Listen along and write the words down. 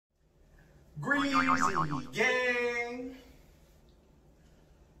Greasy gang,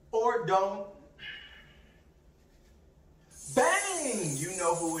 or don't. Bang! You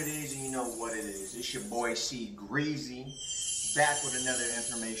know who it is and you know what it is. It's your boy C Greasy, back with another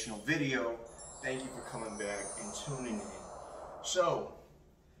informational video. Thank you for coming back and tuning in. So,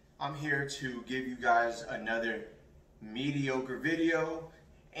 I'm here to give you guys another mediocre video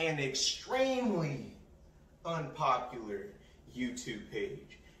and extremely unpopular YouTube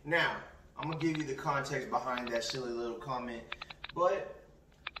page. Now, I'm going to give you the context behind that silly little comment, but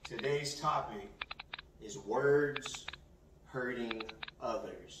today's topic is words hurting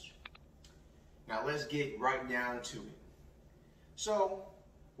others. Now, let's get right down to it. So,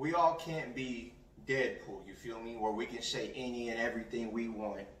 we all can't be Deadpool, you feel me? Where we can say any and everything we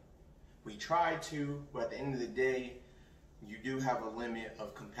want. We try to, but at the end of the day, you do have a limit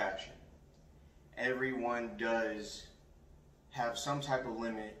of compassion. Everyone does have some type of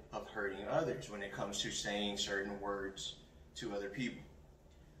limit of hurting others when it comes to saying certain words to other people.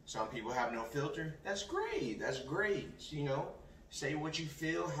 Some people have no filter. That's great. That's great. You know, say what you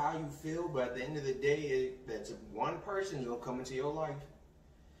feel, how you feel, but at the end of the day, that's one person gonna come into your life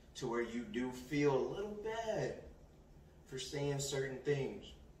to where you do feel a little bad for saying certain things.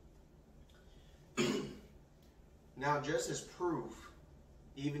 Now, just as proof,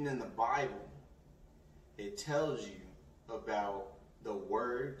 even in the Bible, it tells you about the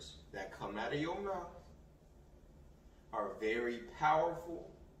words that come out of your mouth are very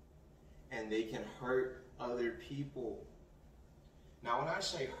powerful and they can hurt other people. Now, when I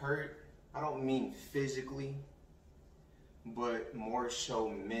say hurt, I don't mean physically, but more so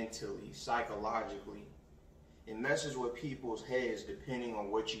mentally, psychologically. It messes with people's heads depending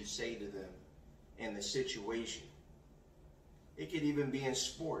on what you say to them and the situation. It could even be in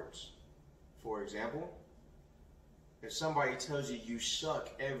sports. For example, if somebody tells you you suck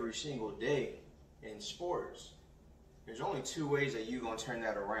every single day in sports, there's only two ways that you're going to turn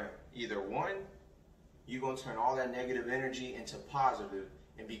that around. Either one, you're going to turn all that negative energy into positive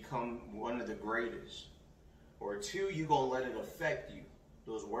and become one of the greatest. Or two, you're going to let it affect you.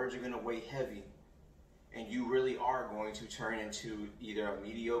 Those words are going to weigh heavy. And you really are going to turn into either a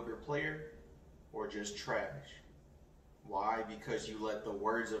mediocre player or just trash. Why? Because you let the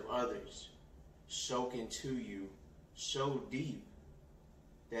words of others soak into you so deep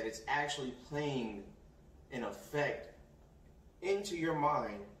that it's actually playing an effect into your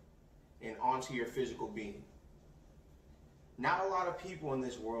mind and onto your physical being. Not a lot of people in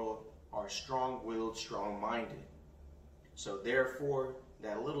this world are strong-willed, strong-minded. So therefore,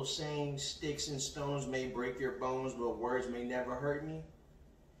 that little saying, sticks and stones may break your bones, but words may never hurt me.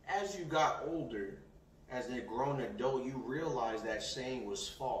 As you got older, as a grown adult, you realize that saying was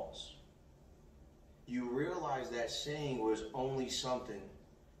false. You realize that saying was only something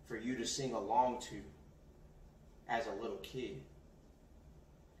for you to sing along to as a little kid.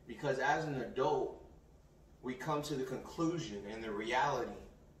 Because as an adult, we come to the conclusion and the reality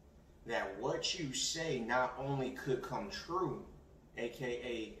that what you say not only could come true,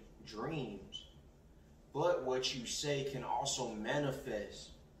 aka dreams, but what you say can also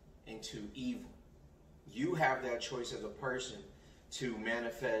manifest into evil. You have that choice as a person to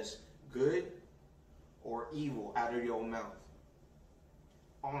manifest good or evil out of your mouth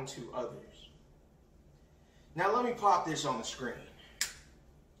onto others. Now let me pop this on the screen.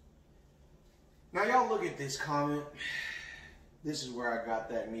 Now y'all look at this comment. This is where I got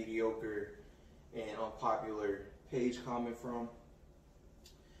that mediocre and unpopular page comment from.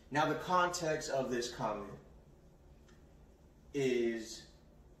 Now the context of this comment is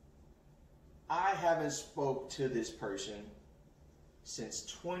I haven't spoke to this person since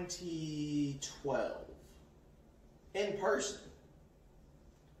 2012 in person,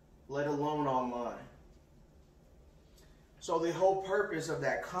 let alone online. So the whole purpose of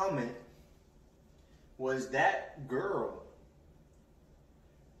that comment was that girl,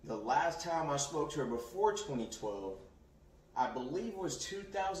 the last time I spoke to her before 2012, I believe was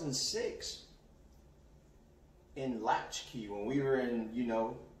 2006 in Latchkey when we were in,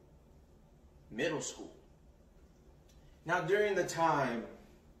 middle school. Now, during the time,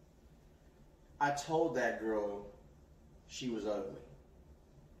 I told that girl she was ugly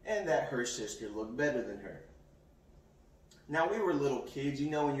and that her sister looked better than her. Now, we were little kids.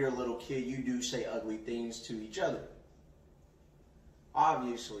 When you're a little kid, you do say ugly things to each other.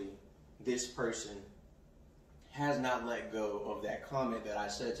 Obviously, this person has not let go of that comment that I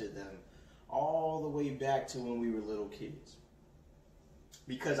said to them all the way back to when we were little kids.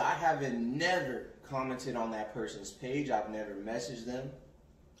 Because I haven't never commented on that person's page. I've never messaged them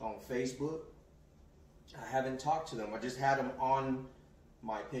on Facebook. I haven't talked to them. I just had them on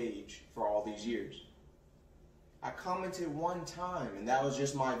my page for all these years. I commented one time, and that was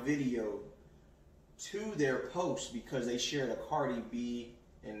just my video to their post because they shared a Cardi B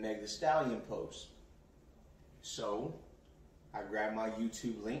and Meg Thee Stallion post. So I grabbed my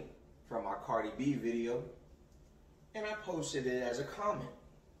YouTube link from my Cardi B video and I posted it as a comment.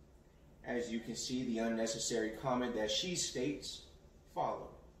 As you can see, the unnecessary comment that she states follow.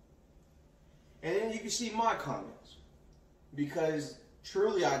 And then you can see my comments, because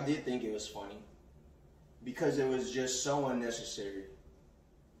truly I did think it was funny, because it was just so unnecessary.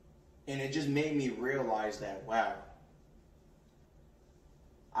 And it just made me realize that, wow,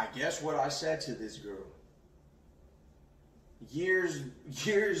 I guess what I said to this girl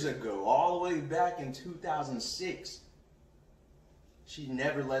years ago, all the way back in 2006, she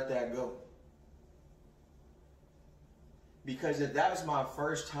never let that go. Because if that was my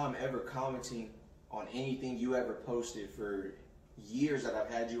first time ever commenting on anything you ever posted for years that I've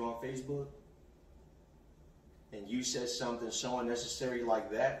had you on Facebook, and you said something so unnecessary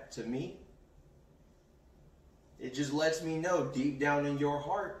like that to me, it just lets me know deep down in your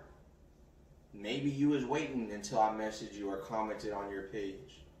heart, maybe you was waiting until I messaged you or commented on your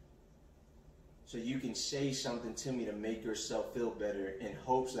page, so you can say something to me to make yourself feel better in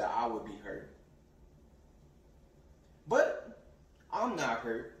hopes that I would be hurt. But I'm not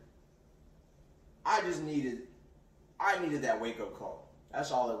hurt. I needed that wake-up call.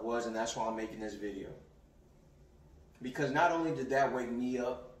 That's all it was, and that's why I'm making this video. Because not only did that wake me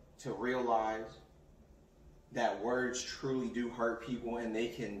up to realize that words truly do hurt people, and they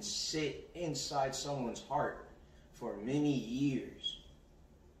can sit inside someone's heart for many years.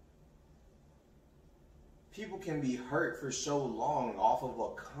 People can be hurt for so long off of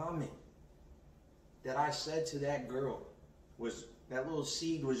a comment that I said to that girl. That little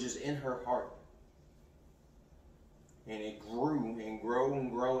seed was just in her heart. And it grew and grew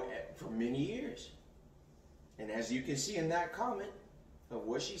and grew for many years. And as you can see in that comment of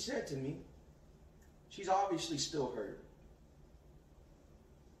what she said to me, she's obviously still hurt.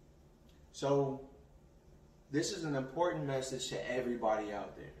 So this is an important message to everybody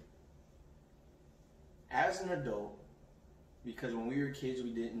out there. As an adult, because when we were kids we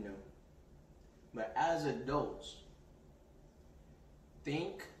didn't know, but as adults,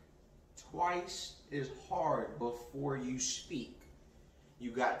 think twice as hard before you speak.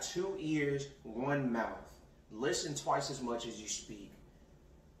 You got 2 ears, 1 mouth. Listen twice as much as you speak.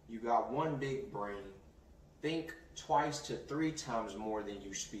 You got 1 big brain. Think twice to 3 times more than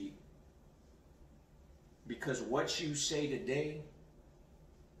you speak. Because what you say today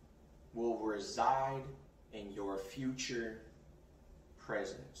will reside in your future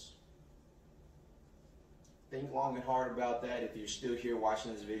presence. Think long and hard about that. If you're still here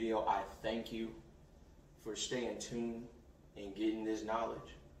watching this video, I thank you for staying tuned and getting this knowledge.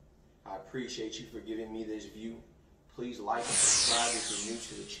 I appreciate you for giving me this view. Please like and subscribe if you're new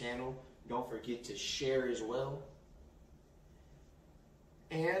to the channel. Don't forget to share as well.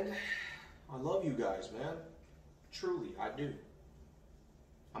 And I love you guys, man. Truly, I do.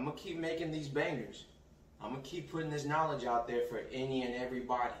 I'm going to keep making these bangers. I'm going to keep putting this knowledge out there for any and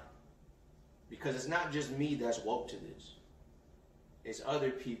everybody. Because it's not just me that's woke to this. It's other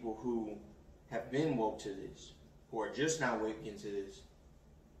people who have been woke to this, who are just now waking to this.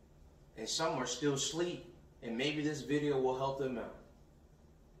 And some are still asleep, and maybe this video will help them out.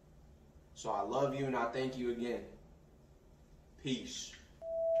 So I love you and I thank you again. Peace.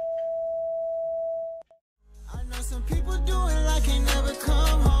 I know some people do it like ain't never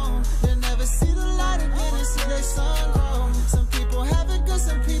come